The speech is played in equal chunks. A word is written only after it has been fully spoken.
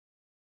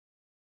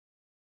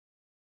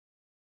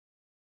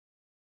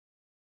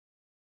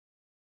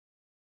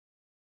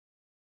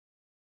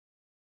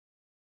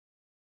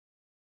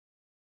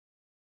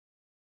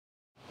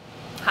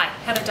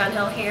Heather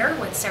Dunhill here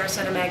with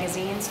Sarasota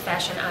Magazine's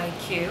Fashion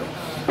IQ.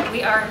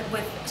 We are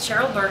with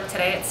Cheryl Burke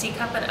today at C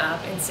Cup and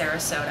Up in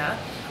Sarasota.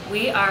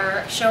 We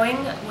are showing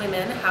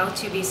women how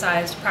to be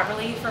sized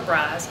properly for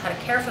bras, how to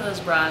care for those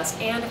bras,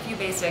 and a few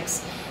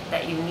basics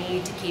that you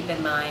need to keep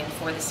in mind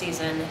for the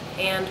season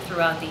and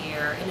throughout the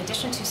year, in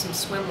addition to some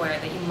swimwear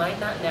that you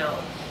might not know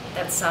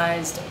that's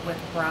sized with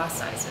bra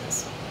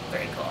sizes.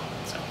 Very cool.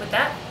 So with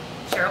that,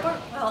 Cheryl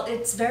Burke. Well,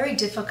 it's very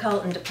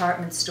difficult in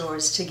department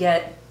stores to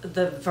get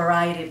the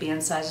variety of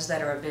band sizes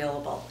that are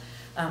available.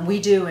 We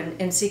do,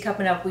 in C Cup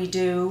and Up, we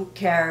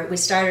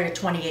started at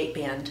 28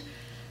 band.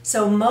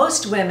 So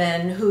most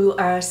women who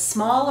are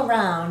small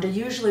around are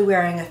usually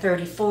wearing a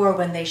 34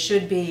 when they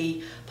should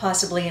be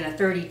possibly in a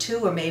 32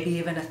 or maybe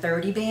even a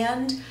 30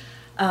 band.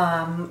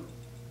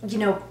 You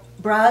know,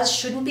 bras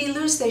shouldn't be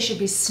loose, they should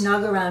be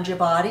snug around your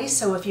body.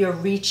 So if you're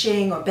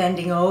reaching or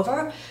bending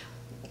over,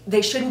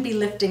 they shouldn't be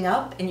lifting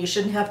up, and you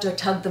shouldn't have to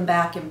tug them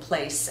back in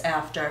place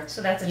after.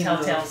 So that's a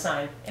telltale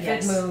sign. If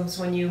it moves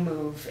when you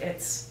move,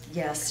 it's...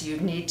 Yes, you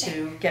need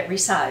to get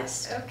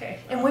resized. Okay.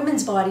 And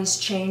women's bodies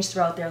change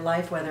throughout their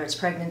life, whether it's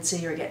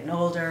pregnancy or getting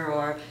older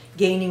or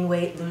gaining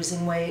weight,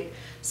 losing weight.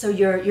 So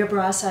your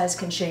bra size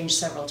can change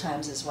several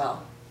times as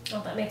well.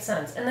 Oh, that makes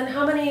sense. And then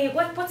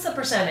what's the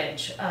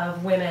percentage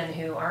of women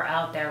who are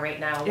out there right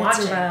now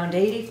watching? It's around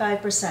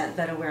 85%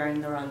 that are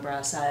wearing the wrong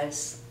bra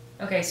size.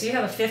 Okay, so you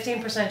have a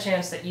 15%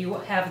 chance that you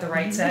have the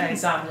right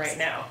size on right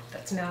now.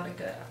 That's not a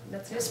good.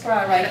 This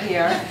bra right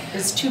here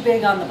is too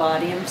big on the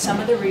body, and some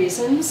of the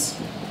reasons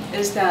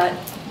is that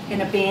in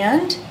a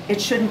band,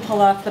 it shouldn't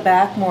pull off the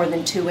back more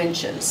than 2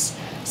 inches.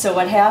 So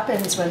what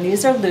happens when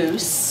these are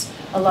loose,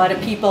 a lot of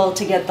people,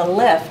 to get the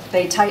lift,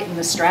 they tighten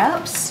the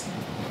straps.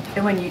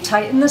 And when you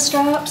tighten the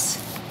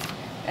straps,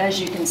 as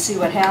you can see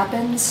what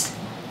happens,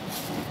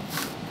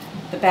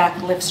 the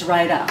back lifts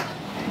right up.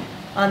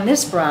 On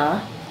this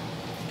bra,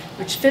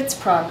 which fits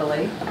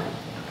properly,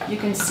 you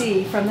can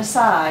see from the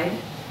side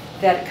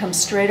that it comes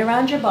straight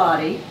around your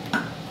body.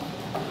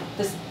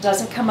 This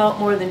doesn't come out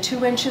more than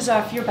 2 inches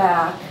off your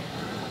back,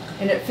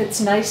 and it fits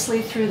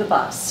nicely through the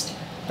bust.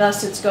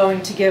 Thus, it's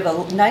going to give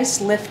a nice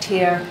lift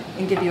here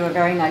and give you a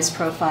very nice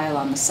profile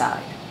on the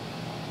side.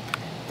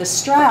 The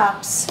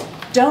straps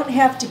don't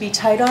have to be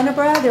tight on a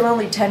bra. They're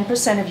only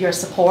 10% of your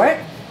support,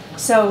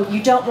 so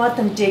you don't want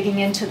them digging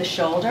into the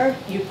shoulder.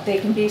 They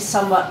can be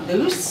somewhat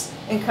loose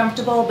and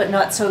comfortable, but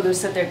not so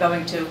loose that they're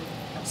going to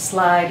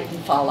slide and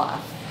fall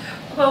off.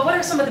 Well, what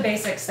are some of the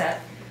basics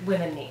that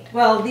women need?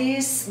 Well,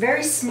 these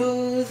very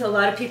smooth. A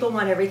lot of people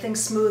want everything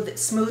smooth.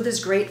 Smooth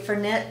is great for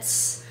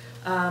knits,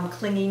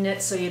 clingy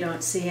knits, so you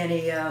don't see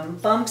any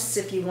bumps.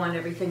 If you want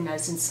everything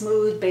nice and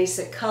smooth,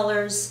 basic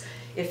colors.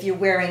 If you're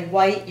wearing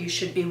white, you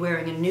should be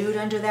wearing a nude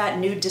under that.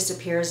 Nude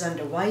disappears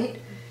under white.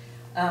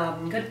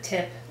 Good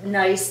tip.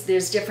 Nice.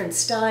 There's different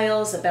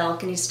styles. A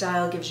balcony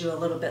style gives you a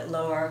little bit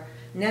lower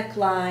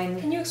neckline.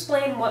 Can you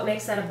explain what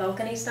makes that a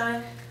balcony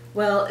style?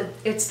 Well,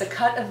 it's the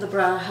cut of the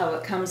bra, how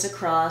it comes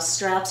across.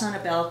 Straps on a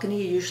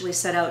balcony usually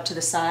set out to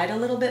the side a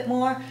little bit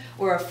more,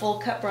 or a full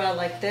cut bra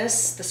like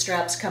this, the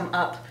straps come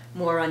up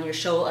more on your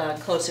shoulder,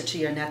 closer to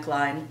your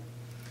neckline.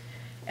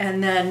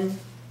 And then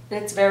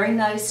it's very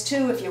nice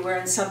too if you're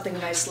wearing something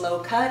nice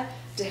low cut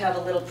to have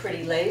a little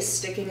pretty lace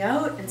sticking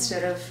out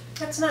instead of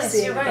That's nice.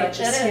 seeing You're a right. bunch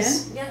of That skin.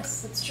 is.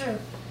 Yes, that's true.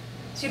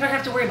 So you don't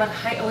have to worry about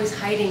always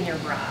hiding your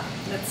bra.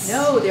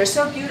 No, they're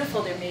so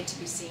beautiful. They're made to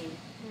be seen.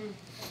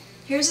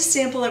 Here's a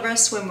sample of our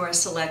swimwear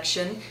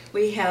selection.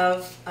 We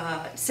have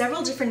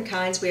several different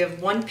kinds. We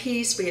have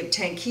one-piece, we have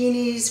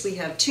tankinis, we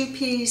have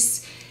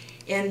two-piece,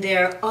 and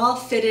they're all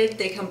fitted.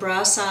 They come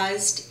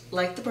bra-sized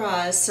like the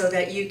bras so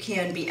that you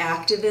can be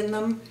active in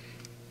them,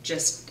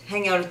 just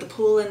hang out at the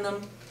pool in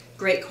them.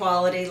 Great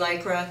quality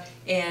Lycra,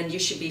 and you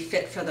should be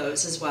fit for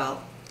those as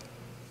well.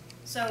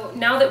 So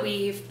now that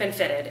we've been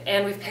fitted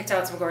and we've picked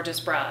out some gorgeous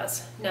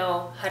bras,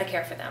 now how to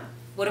care for them.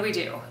 What do we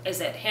do? Is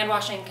it hand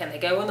washing? Can they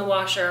go in the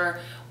washer?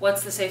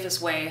 What's the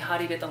safest way? How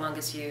do you get the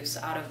longest use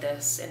out of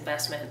this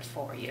investment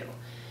for you?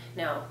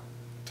 Now,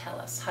 tell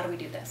us, how do we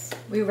do this?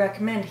 We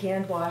recommend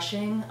hand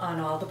washing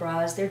on all the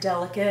bras. They're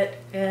delicate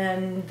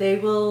and they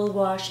will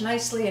wash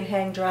nicely and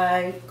hang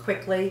dry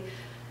quickly.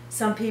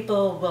 Some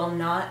people will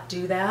not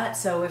do that,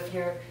 so if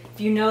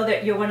you know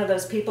that you're one of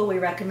those people, we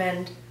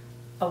recommend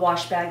a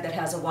wash bag that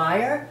has a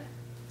wire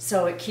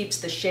so it keeps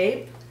the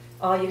shape.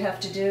 All you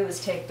have to do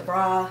is take the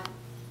bra,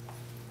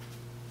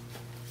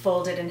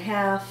 fold it in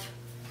half,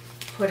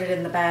 put it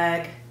in the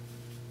bag,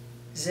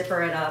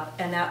 zipper it up,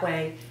 and that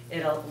way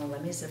it'll, well,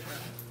 let me zipper it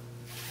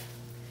up,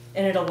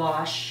 and it'll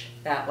wash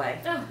that way.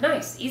 Oh,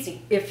 nice,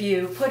 easy. If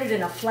you put it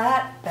in a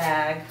flat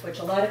bag, which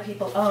a lot of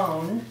people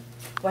own,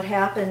 what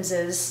happens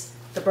is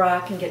the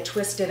bra can get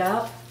twisted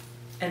up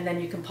and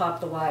then you can pop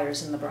the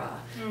wires in the bra.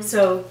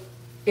 So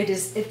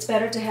it's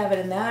better to have it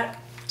in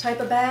that type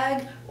of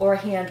bag or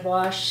hand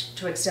wash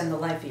to extend the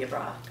life of your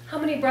bra. How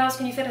many bras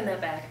can you fit in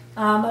that bag?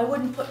 I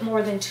wouldn't put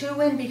more than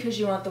 2 in because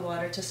you want the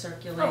water to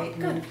circulate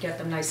and and get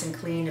them nice and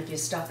clean. If you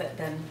stuff it,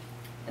 then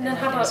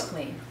how about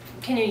clean.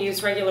 Can you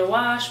use regular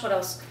wash? What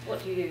else?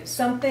 What do you use?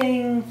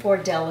 Something for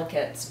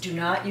delicates. Do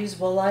not use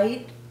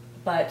Woolite,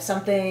 but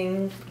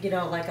something,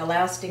 like a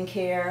lasting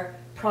care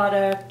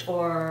product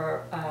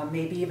or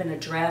maybe even a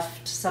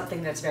Dreft,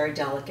 something that's very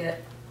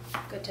delicate.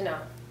 Good to know.